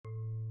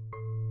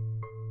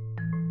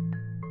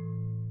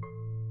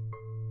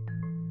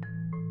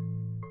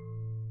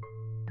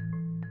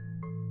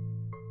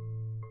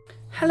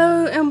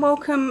Hello and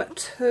welcome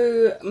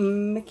to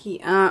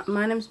Mickey Art.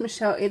 My name is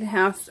Michelle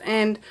Edhouse,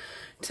 and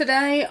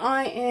today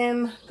I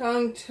am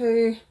going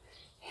to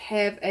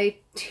have a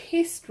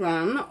test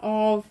run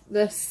of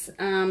this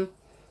how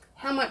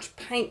much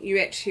paint you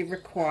actually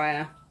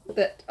require,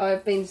 that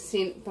I've been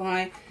sent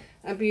by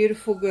a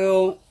beautiful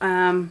girl.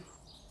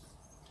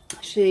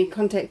 She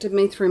contacted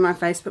me through my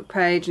Facebook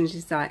page and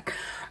she's like,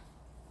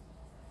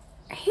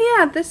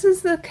 here, this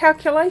is the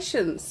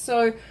calculations.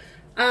 So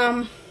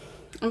I'm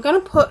going to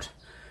put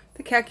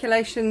the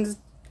calculations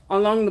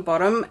along the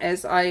bottom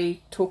as I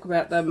talk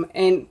about them,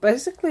 and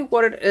basically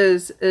what it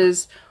is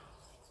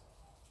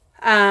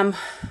 1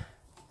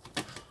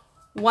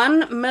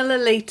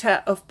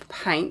 milliliter of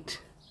paint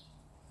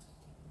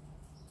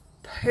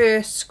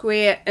per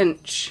square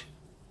inch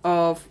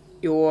of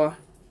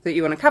that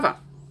you want to cover,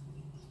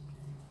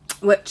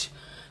 which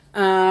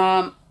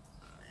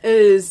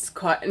is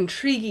quite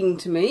intriguing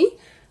to me.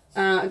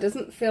 It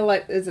doesn't feel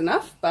like there's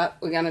enough, but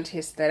we're going to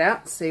test that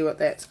out, see what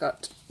that's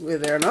got,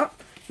 whether or not.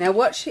 Now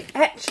what she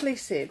actually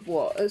said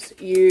was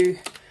you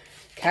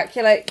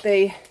calculate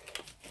the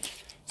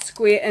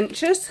square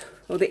inches,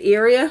 or the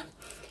area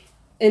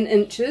in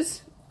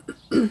inches,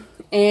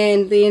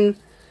 and then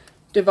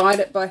divide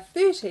it by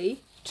 30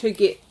 to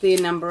get the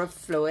number of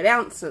fluid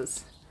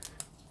ounces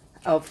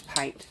of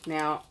paint.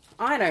 Now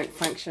I don't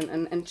function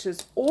in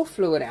inches or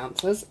fluid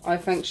ounces, I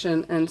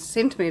function in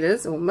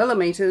centimeters or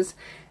millimeters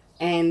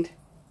and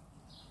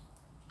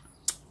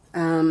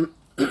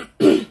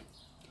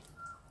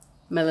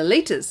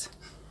milliliters.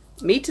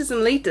 Meters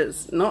and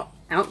liters, not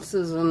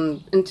ounces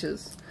and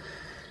inches.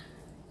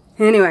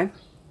 Anyway,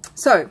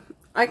 so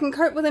I can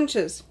cope with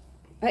inches.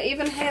 I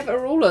even have a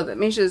ruler that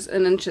measures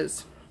in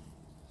inches.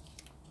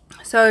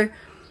 So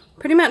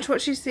pretty much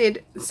what she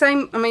said,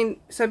 so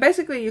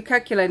basically you're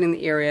calculating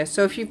the area.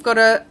 So if you've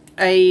got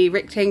a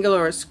rectangle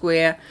or a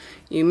square,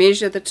 you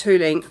measure the two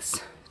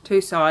lengths,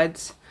 two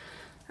sides,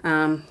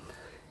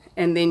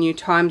 and then you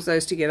times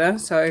those together.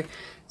 So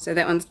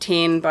that one's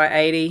 10 by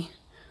 80,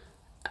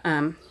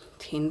 10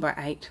 by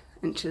 8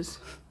 inches,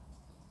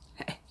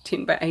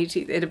 10 by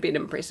 80, that'd be an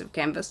impressive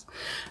canvas.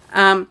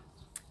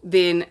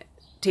 Then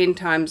 10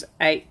 times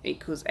 8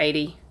 equals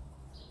 80,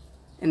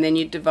 and then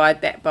you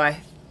divide that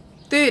by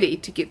 30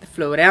 to get the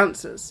fluid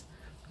ounces.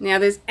 Now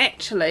there's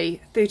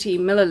actually 30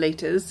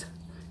 milliliters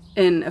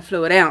in a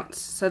fluid ounce,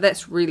 so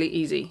that's really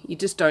easy. You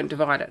just don't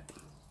divide it.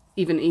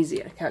 Even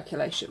easier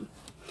calculation.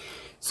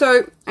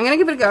 So I'm going to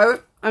give it a go.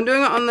 I'm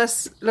doing it on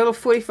this little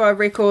 45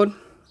 record,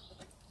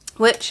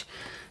 which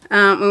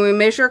when we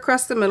measure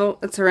across the middle,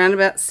 it's around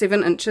about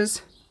 7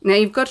 inches. Now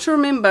you've got to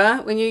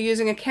remember when you're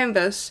using a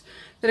canvas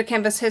that a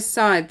canvas has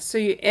sides, so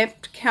you have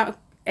to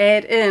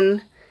add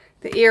in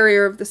the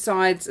area of the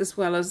sides as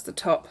well as the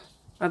top,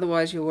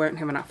 otherwise you won't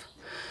have enough.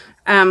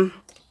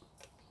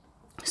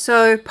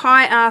 So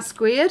pi r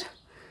squared,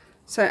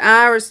 so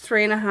r is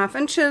 3.5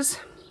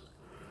 inches.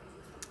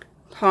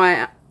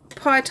 Pi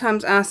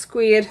times r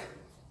squared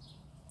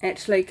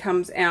actually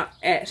comes out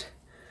at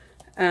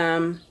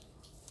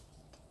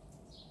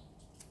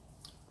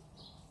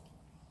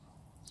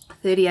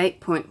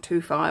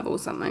 38.25 or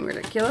something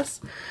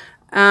ridiculous.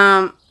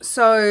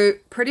 So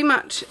pretty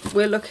much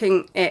we're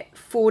looking at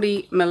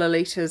 40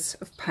 milliliters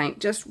of paint,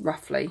 just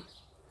roughly.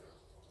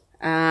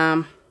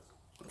 So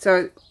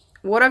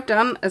what I've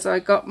done is I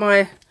got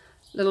my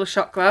little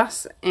shot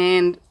glass,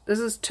 and this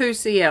is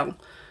 2cl,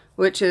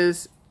 which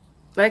is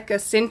like a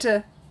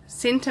centimeter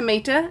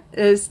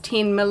is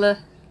 10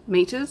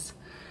 millimeters.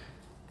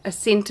 A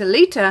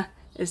centiliter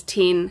is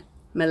 10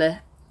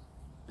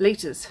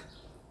 milliliters.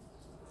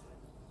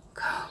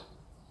 God.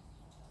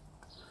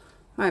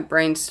 My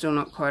brain's still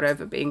not quite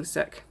over being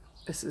sick.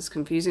 This is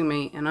confusing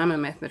me, and I'm a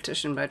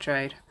mathematician by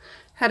trade.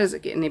 How does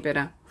it get any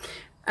better?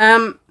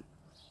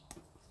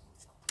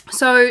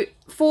 So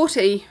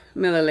 40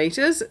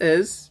 milliliters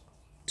is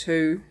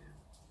 2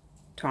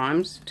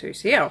 times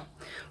 2cl.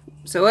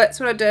 So that's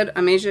what I did.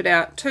 I measured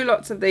out 2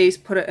 lots of these,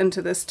 put it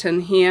into this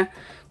tin here,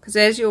 because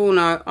as you all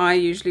know, I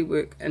usually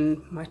work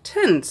in my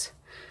tins.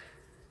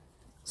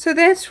 So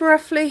that's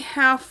roughly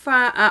how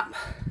far up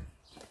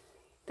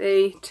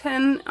the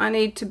tin I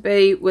need to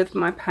be with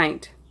my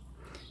paint.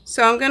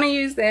 So I'm going to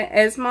use that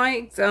as my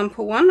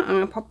example one. I'm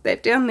going to pop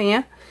that down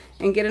there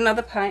and get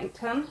another paint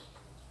tin.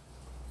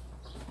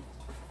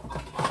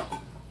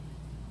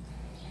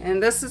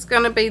 And this is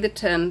going to be the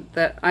tin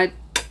that I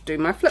do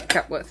my flip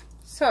cup with.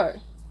 So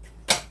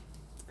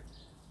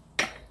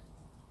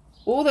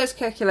all those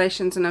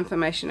calculations and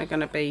information are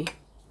going to be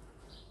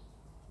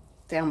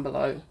down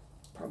below,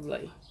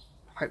 probably,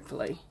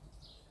 hopefully,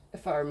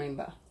 if I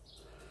remember.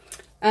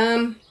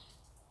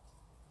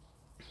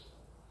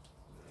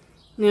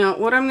 Now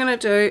what I'm going to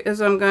do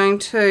is I'm going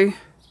to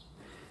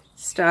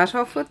start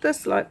off with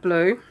this light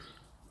blue,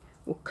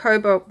 or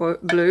cobalt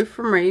blue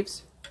from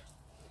Reeves,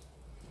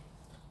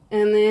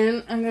 and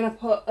then I'm going to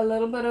put a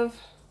little bit of,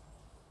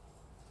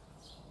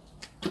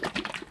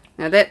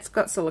 now that's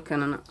got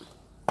silicone in it.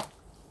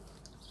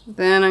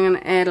 Then I'm going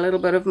to add a little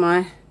bit of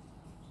my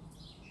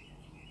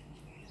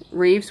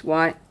Reeves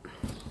white,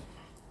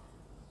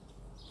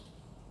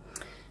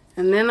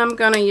 And then I'm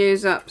going to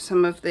use up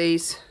some of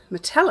these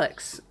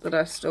metallics that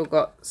I've still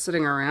got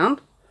sitting around.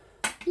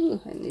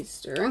 Ooh, that needs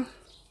stirring.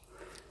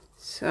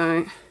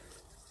 So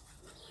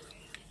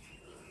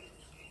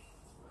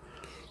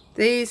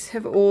these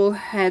have all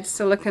had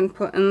silicone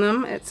put in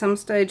them at some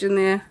stage in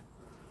their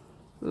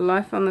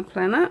life on the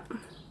planet.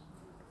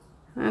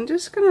 I'm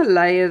just going to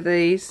layer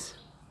these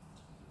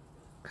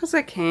because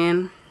I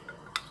can.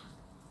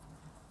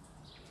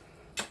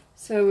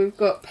 So we've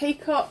got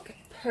Peacock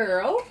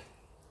Pearl,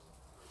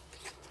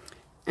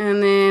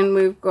 and then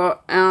we've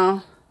got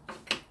our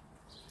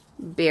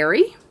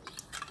Berry,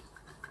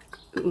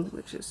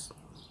 which is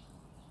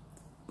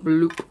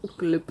bloop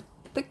gloop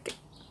thick.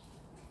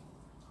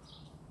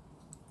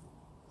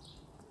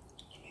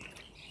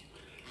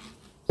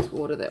 Let's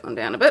water that one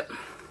down a bit.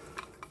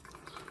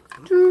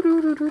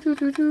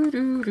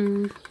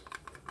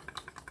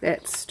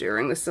 That's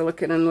stirring the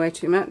silicone in way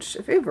too much,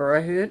 if ever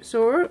I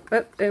saw it,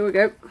 but there we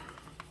go.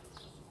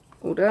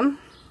 All done.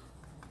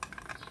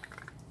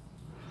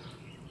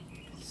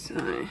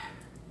 So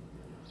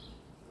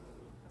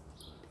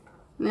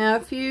now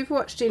if you've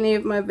watched any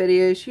of my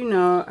videos, you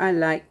know I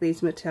like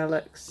these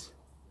metallics.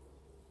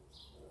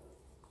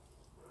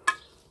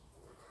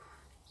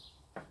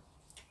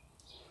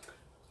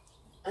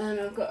 And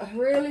I've got a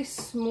really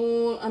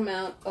small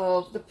amount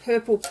of the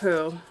purple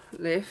pearl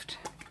left.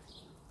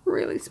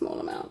 Really small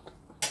amount.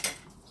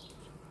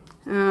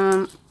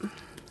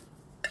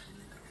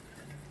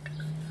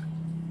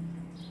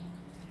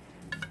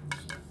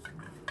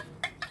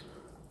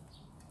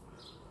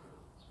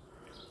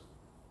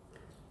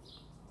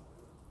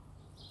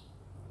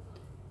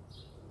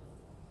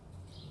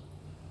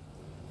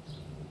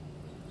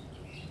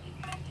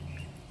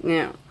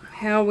 Now,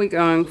 how are we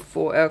going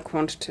for our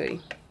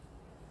quantity?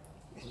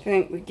 I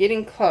think we're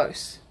getting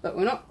close, but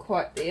we're not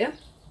quite there.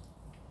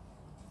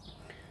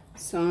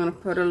 So I'm going to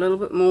put a little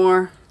bit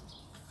more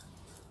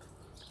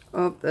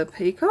of the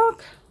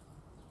Peacock.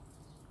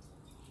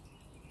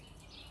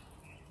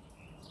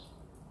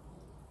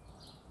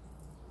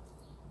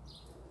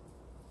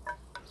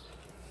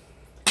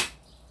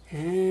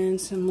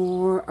 And some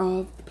more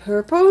of the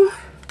purple,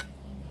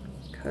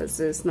 because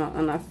there's not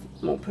enough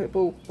more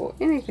purple for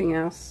anything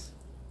else.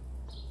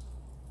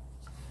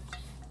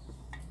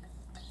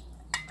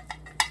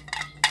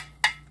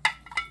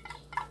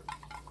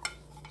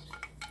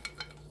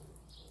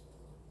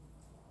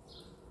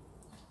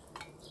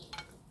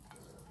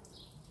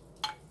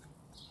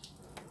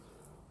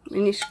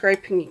 When you're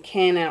scraping your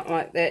can out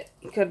like that,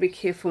 you've got to be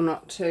careful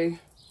not to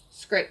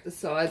scrape the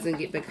sides and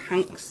get big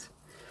hunks.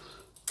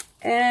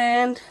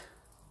 And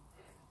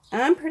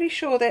I'm pretty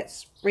sure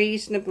that's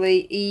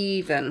reasonably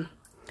even.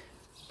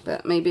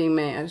 But me being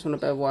me, I just want a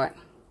bit of white.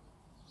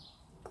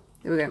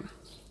 There we go.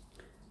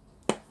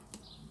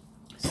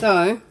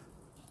 So,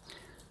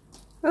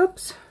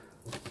 oops.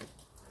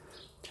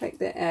 Take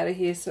that out of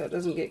here so it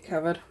doesn't get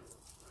covered.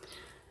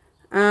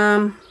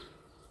 I'm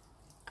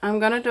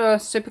going to do a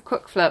super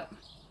quick flip.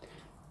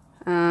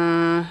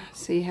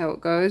 See how it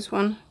goes.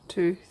 1,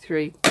 2,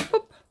 3.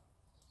 Boop.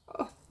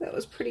 Oh, that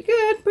was pretty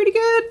good. Pretty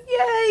good.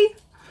 Yay!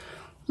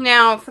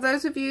 Now, for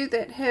those of you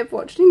that have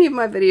watched any of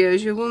my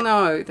videos, you will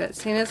know that as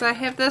soon as I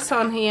have this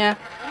on here,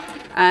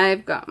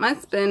 I've got my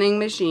spinning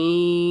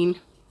machine.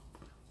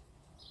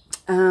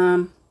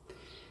 And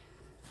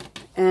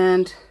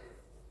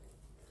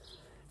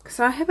because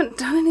I haven't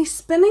done any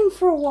spinning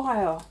for a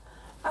while,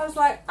 I was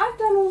like, I've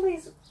done all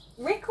these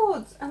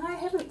records and I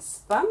haven't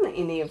spun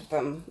any of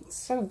them. It's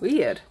so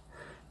weird.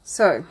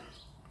 So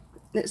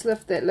let's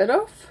lift that lid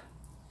off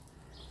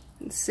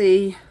and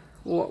see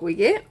what we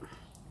get.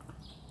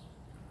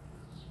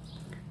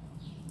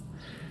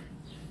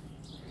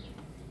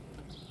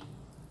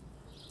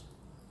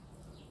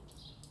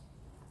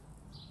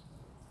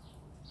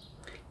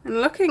 And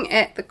looking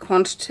at the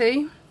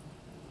quantity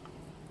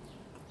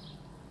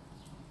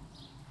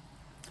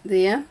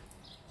there,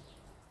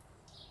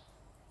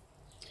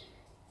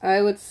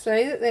 I would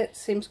say that that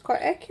seems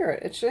quite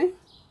accurate actually.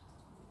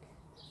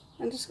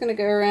 I'm just going to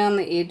go around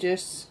the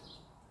edges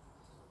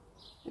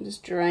and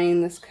just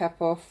drain this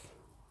cup off,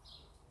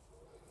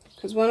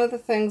 because one of the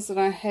things that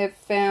I have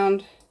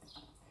found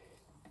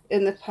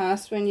in the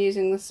past when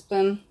using the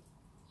spin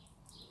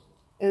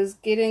is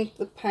getting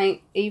the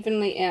paint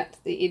evenly out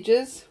to the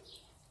edges.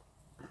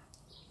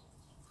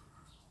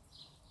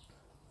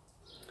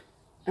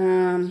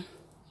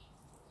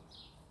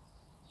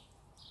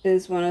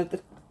 Is one of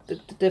the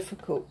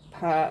difficult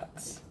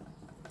parts.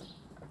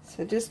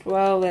 So just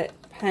while that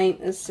paint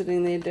is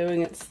sitting there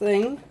doing its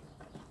thing,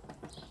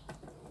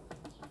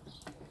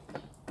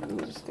 I'm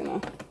just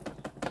going to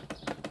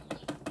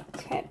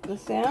tap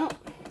this out.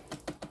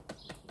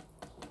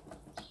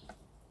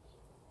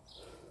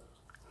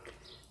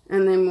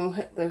 And then we'll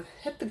hit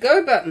the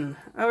go button.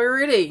 Are we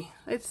ready?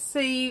 Let's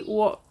see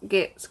what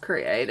gets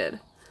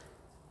created.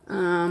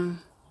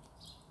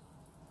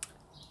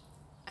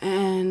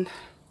 And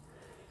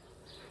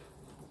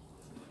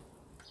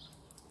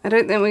I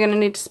don't think we're going to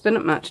need to spin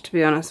it much, to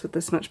be honest, with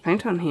this much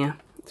paint on here.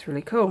 It's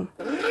really cool.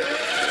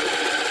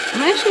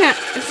 I'm actually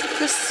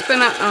Just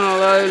spin it on a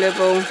low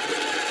level.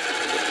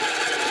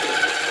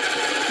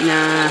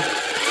 Nah,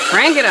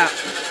 crank it up.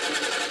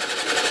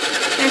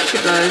 There she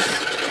goes.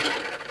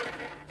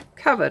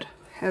 Covered.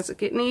 How's it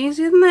getting any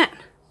easier than that?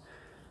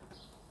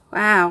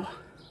 Wow.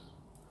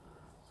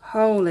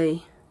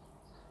 Holy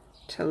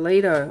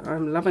Toledo.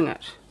 I'm loving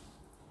it.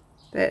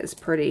 That is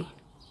pretty.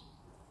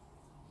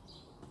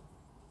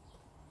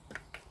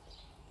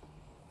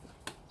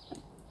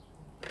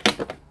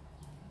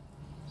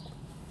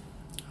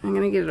 I'm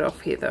going to get it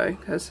off here though,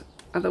 because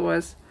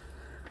otherwise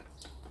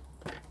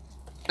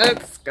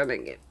it's going to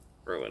get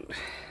ruined.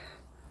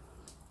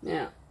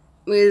 Now,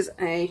 where's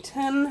a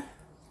tin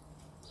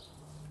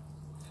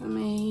for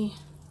me?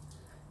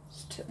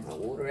 Just tip my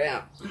water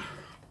out.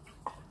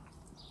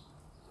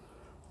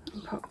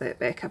 And pop that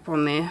back up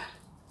on there.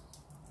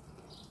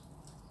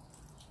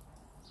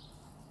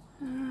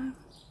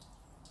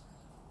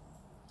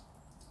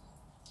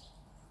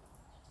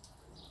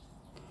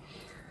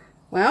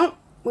 Well,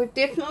 we've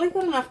definitely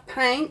got enough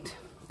paint,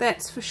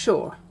 that's for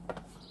sure.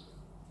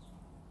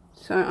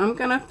 So I'm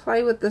going to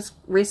play with this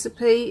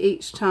recipe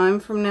each time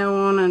from now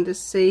on and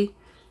just see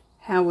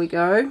how we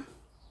go.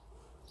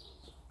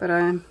 But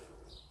I'm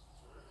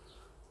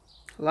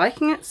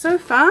liking it so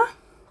far.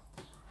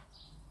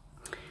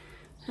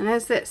 And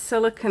as that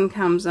silicone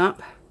comes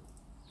up,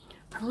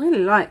 I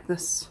really like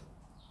this.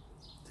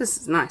 This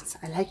is nice.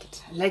 I like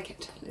it. I like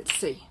it. Let's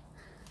see.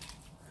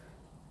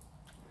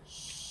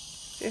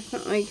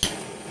 Definitely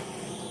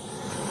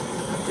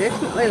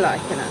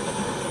liking it.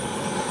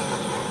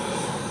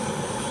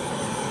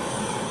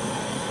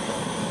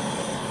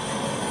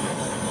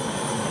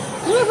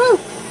 Woohoo!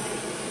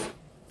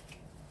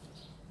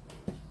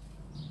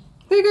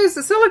 There goes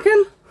the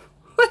silicone.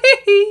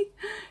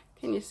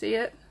 Can you see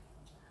it?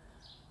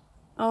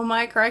 Oh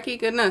my crikey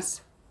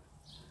goodness.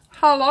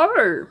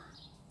 Hello.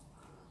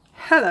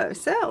 Hello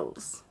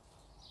cells.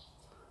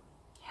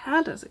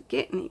 How does it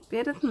get any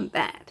better than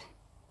that?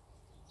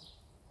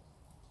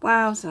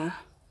 Wowza.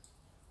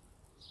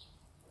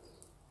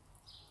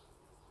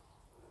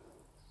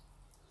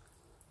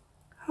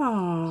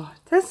 Oh,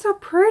 that's so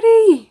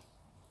pretty.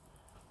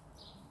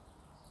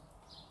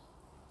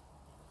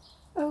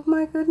 Oh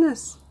my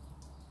goodness.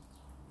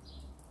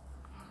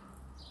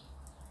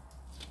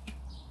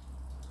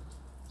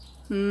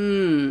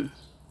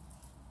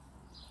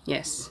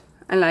 Yes,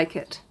 I like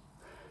it.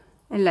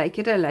 I like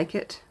it, I like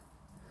it.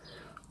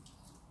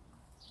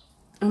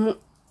 I'm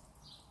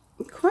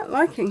quite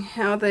liking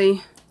how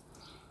the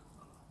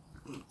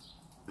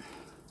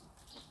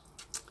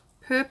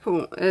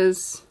purple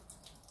is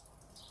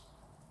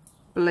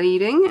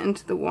bleeding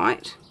into the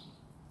white.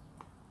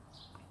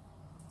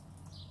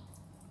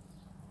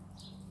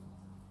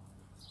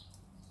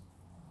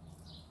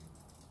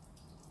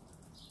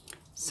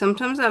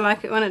 Sometimes I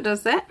like it when it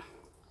does that.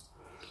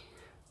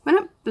 When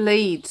it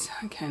bleeds,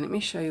 okay, let me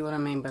show you what I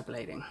mean by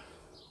bleeding.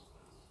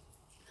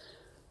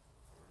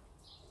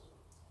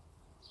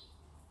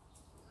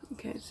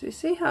 Okay, so you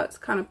see how it's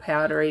kind of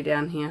powdery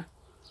down here,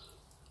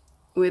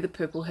 where the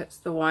purple hits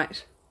the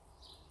white.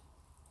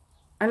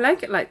 I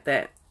like it like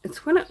that.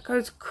 It's when it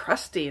goes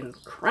crusty and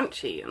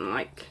crunchy and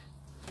like,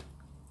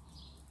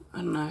 I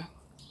don't know,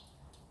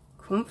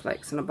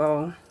 cornflakes in a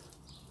bowl.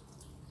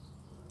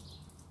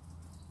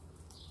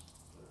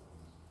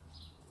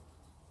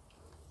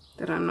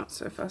 That I'm not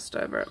so fussed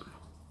over it.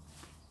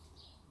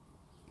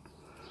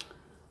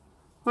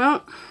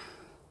 Well,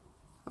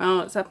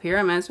 it's up here.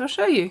 I may as well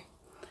show you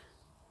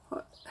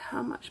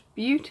how much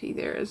beauty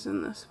there is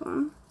in this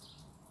one.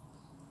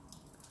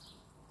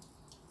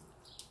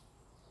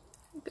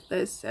 Look at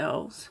those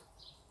cells.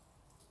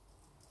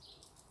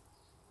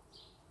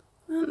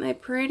 Aren't they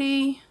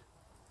pretty?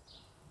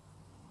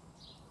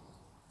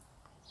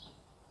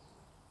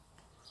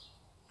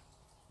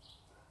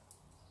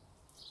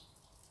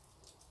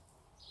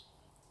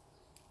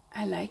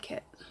 I like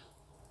it.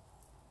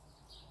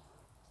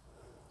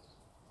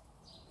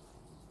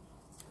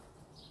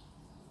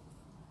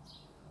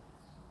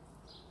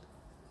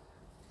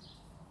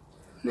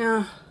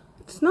 Now,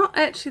 it's not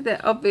actually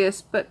that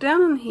obvious, but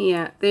down in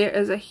here there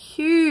is a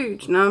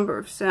huge number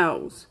of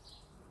cells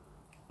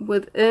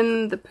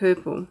within the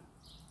purple.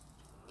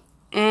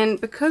 And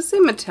because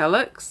they're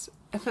metallics,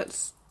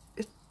 it's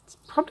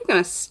probably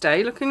going to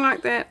stay looking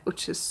like that,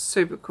 which is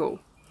super cool.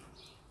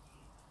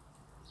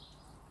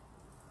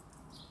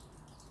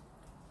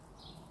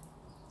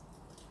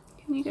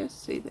 Can you guys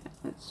see that?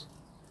 It's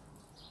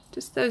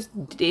just those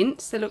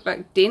dents. They look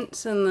like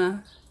dents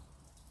in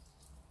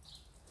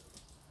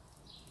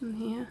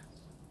here.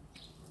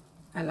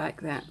 I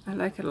like that. I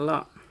like it a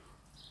lot.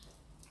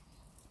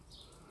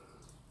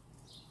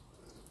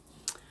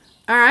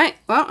 Alright,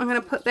 well, I'm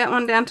going to put that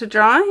one down to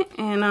dry,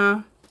 and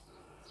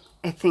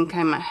I think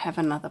I might have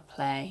another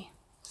play.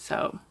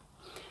 So,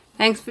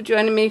 thanks for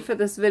joining me for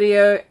this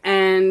video,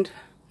 and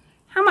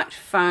how much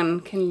fun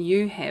can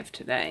you have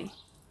today?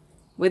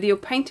 Whether you're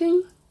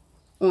painting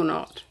or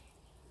not.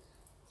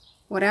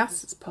 What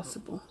else is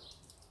possible?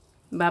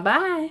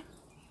 Bye-bye.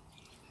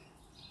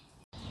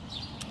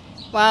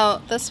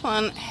 Well, this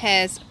one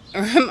has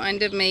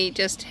reminded me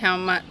just how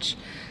much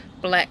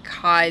black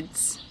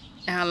hides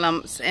our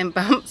lumps and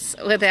bumps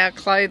with our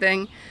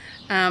clothing.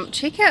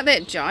 Check out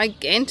that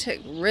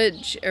gigantic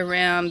ridge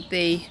around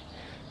the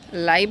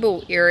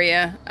label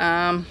area.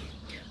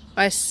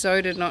 I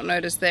so did not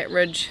notice that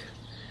ridge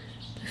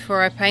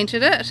before I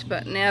painted it,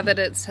 but now that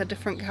it's a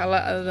different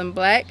colour other than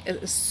black,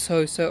 it is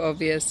so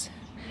obvious.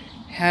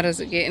 How does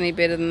it get any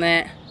better than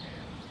that?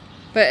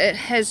 But it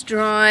has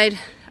dried,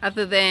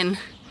 other than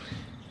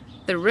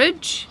the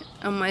ridge,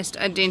 almost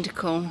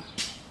identical.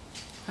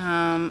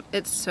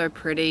 It's so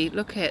pretty.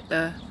 Look at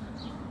the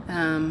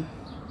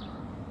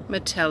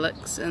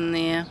metallics in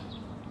there.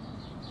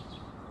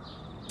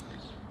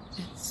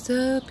 It's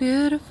so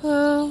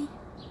beautiful.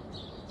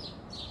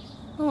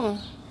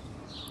 Oh,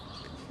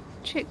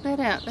 check that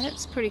out.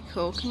 That's pretty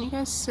cool. Can you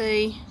guys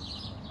see?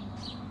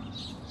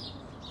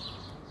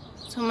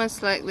 It's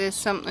almost like there's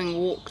something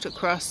walked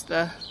across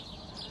the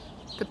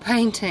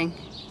painting.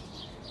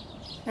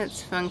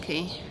 That's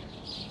funky.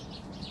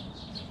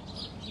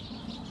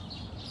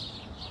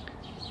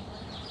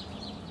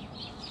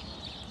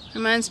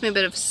 Reminds me a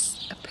bit of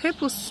a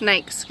purple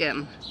snake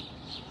skin.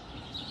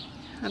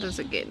 How does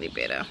it get any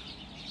better?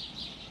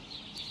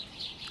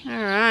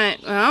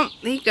 Alright, well,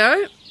 there you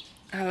go.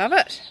 I love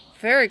it.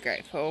 Very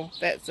grateful.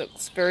 That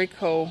looks very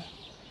cool.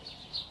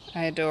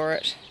 I adore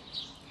it.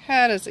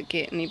 How does it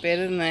get any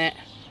better than that?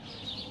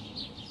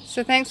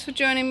 So thanks for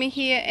joining me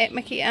here at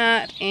Mickey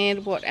Art,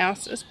 and what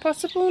else is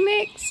possible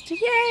next?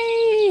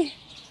 Yay!